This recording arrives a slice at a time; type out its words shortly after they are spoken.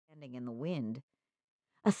standing in the wind.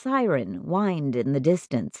 A siren whined in the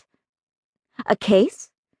distance. A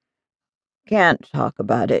case? Can't talk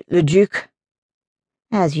about it, le Duc.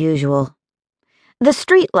 As usual. The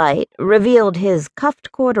streetlight revealed his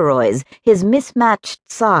cuffed corduroys, his mismatched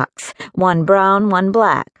socks, one brown, one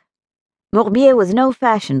black. Morbier was no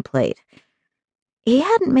fashion plate. He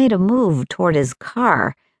hadn't made a move toward his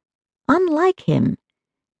car. Unlike him.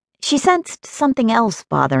 She sensed something else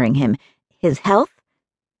bothering him. His health?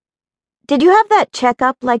 Did you have that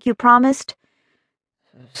checkup like you promised?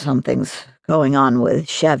 Something's going on with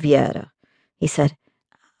Xaviera, he said.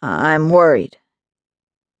 I'm worried.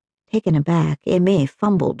 Taken aback, Aimée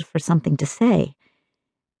fumbled for something to say.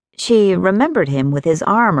 She remembered him with his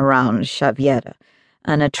arm around Xaviera,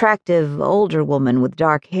 an attractive older woman with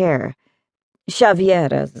dark hair.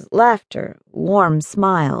 Xaviera's laughter, warm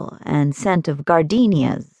smile, and scent of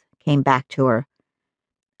gardenias came back to her.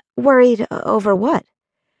 Worried over what?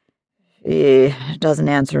 She doesn't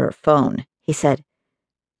answer her phone, he said.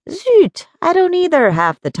 Zut, I don't either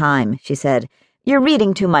half the time, she said. You're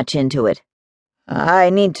reading too much into it.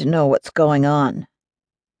 I need to know what's going on.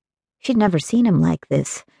 She'd never seen him like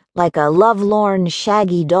this, like a lovelorn,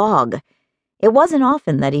 shaggy dog. It wasn't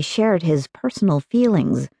often that he shared his personal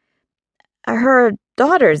feelings. Her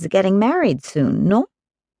daughter's getting married soon, no?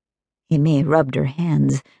 Aimée rubbed her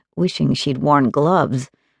hands, wishing she'd worn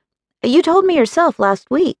gloves. You told me yourself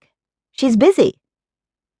last week. She's busy.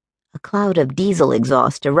 A cloud of diesel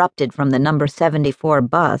exhaust erupted from the number 74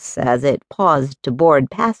 bus as it paused to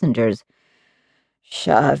board passengers.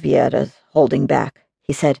 Xaviera's holding back,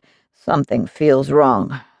 he said. Something feels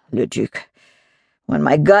wrong, le Duc. When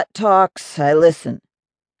my gut talks, I listen.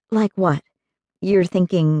 Like what? You're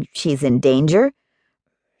thinking she's in danger?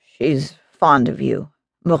 She's fond of you,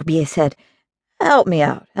 Morbier said. Help me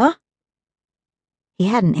out, huh? He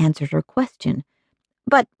hadn't answered her question.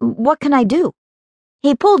 But what can I do?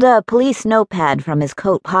 He pulled a police notepad from his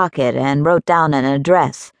coat pocket and wrote down an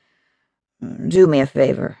address. Do me a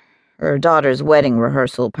favor. Her daughter's wedding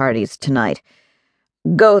rehearsal party's tonight.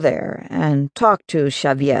 Go there and talk to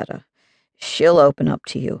Xaviera. She'll open up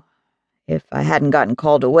to you. If I hadn't gotten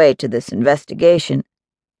called away to this investigation—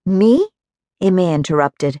 Me? Aimée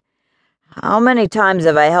interrupted. How many times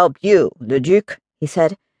have I helped you, le Duc? He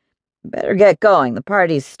said. Better get going. The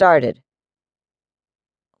party's started.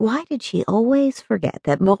 Why did she always forget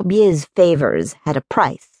that Morbier's favors had a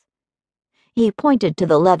price? He pointed to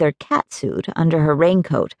the leather catsuit under her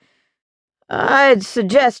raincoat. I'd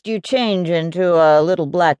suggest you change into a little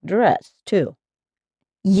black dress, too.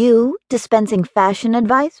 You dispensing fashion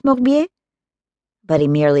advice, Morbier? But he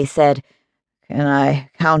merely said, Can I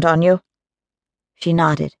count on you? She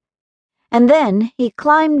nodded. And then he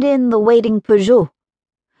climbed in the waiting Peugeot.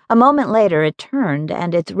 A moment later it turned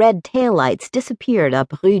and its red taillights disappeared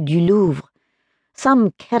up Rue du Louvre.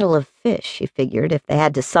 Some kettle of fish, she figured, if they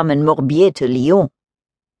had to summon Morbier to Lyon.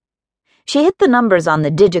 She hit the numbers on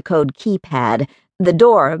the digicode keypad. The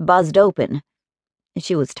door buzzed open.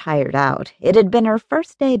 She was tired out. It had been her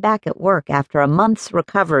first day back at work after a month's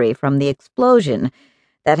recovery from the explosion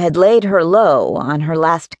that had laid her low on her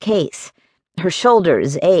last case. Her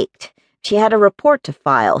shoulders ached. She had a report to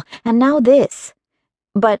file, and now this.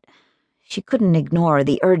 But she couldn't ignore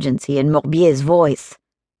the urgency in Morbier's voice.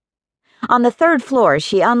 On the third floor,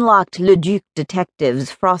 she unlocked Le Duc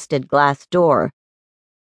Detective's frosted glass door.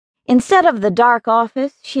 Instead of the dark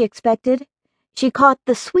office she expected, she caught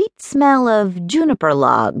the sweet smell of juniper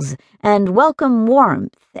logs and welcome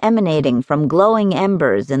warmth emanating from glowing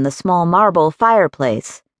embers in the small marble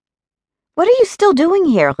fireplace. What are you still doing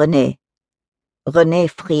here, René?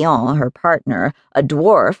 René Friand, her partner, a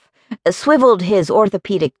dwarf, swiveled his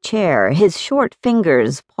orthopedic chair, his short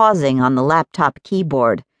fingers pausing on the laptop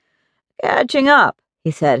keyboard. Catching up,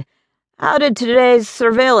 he said. How did today's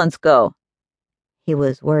surveillance go? He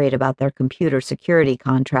was worried about their computer security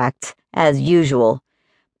contracts, as usual.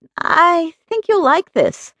 I think you'll like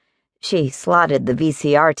this. She slotted the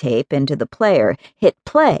VCR tape into the player, hit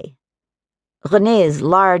play. René's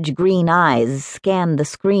large green eyes scanned the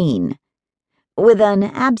screen. With an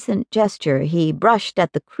absent gesture, he brushed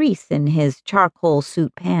at the crease in his charcoal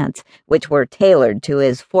suit pants, which were tailored to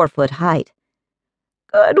his 4-foot height.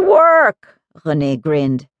 Good work, René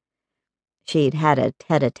grinned. She'd had a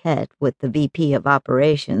tete-a-tete with the VP of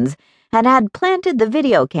Operations and had planted the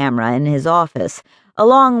video camera in his office,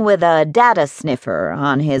 along with a data sniffer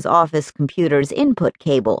on his office computer's input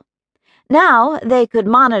cable. Now they could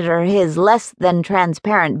monitor his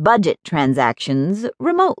less-than-transparent budget transactions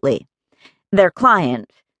remotely. Their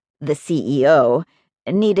client, the CEO,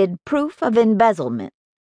 needed proof of embezzlement.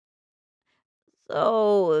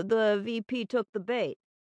 So the VP took the bait.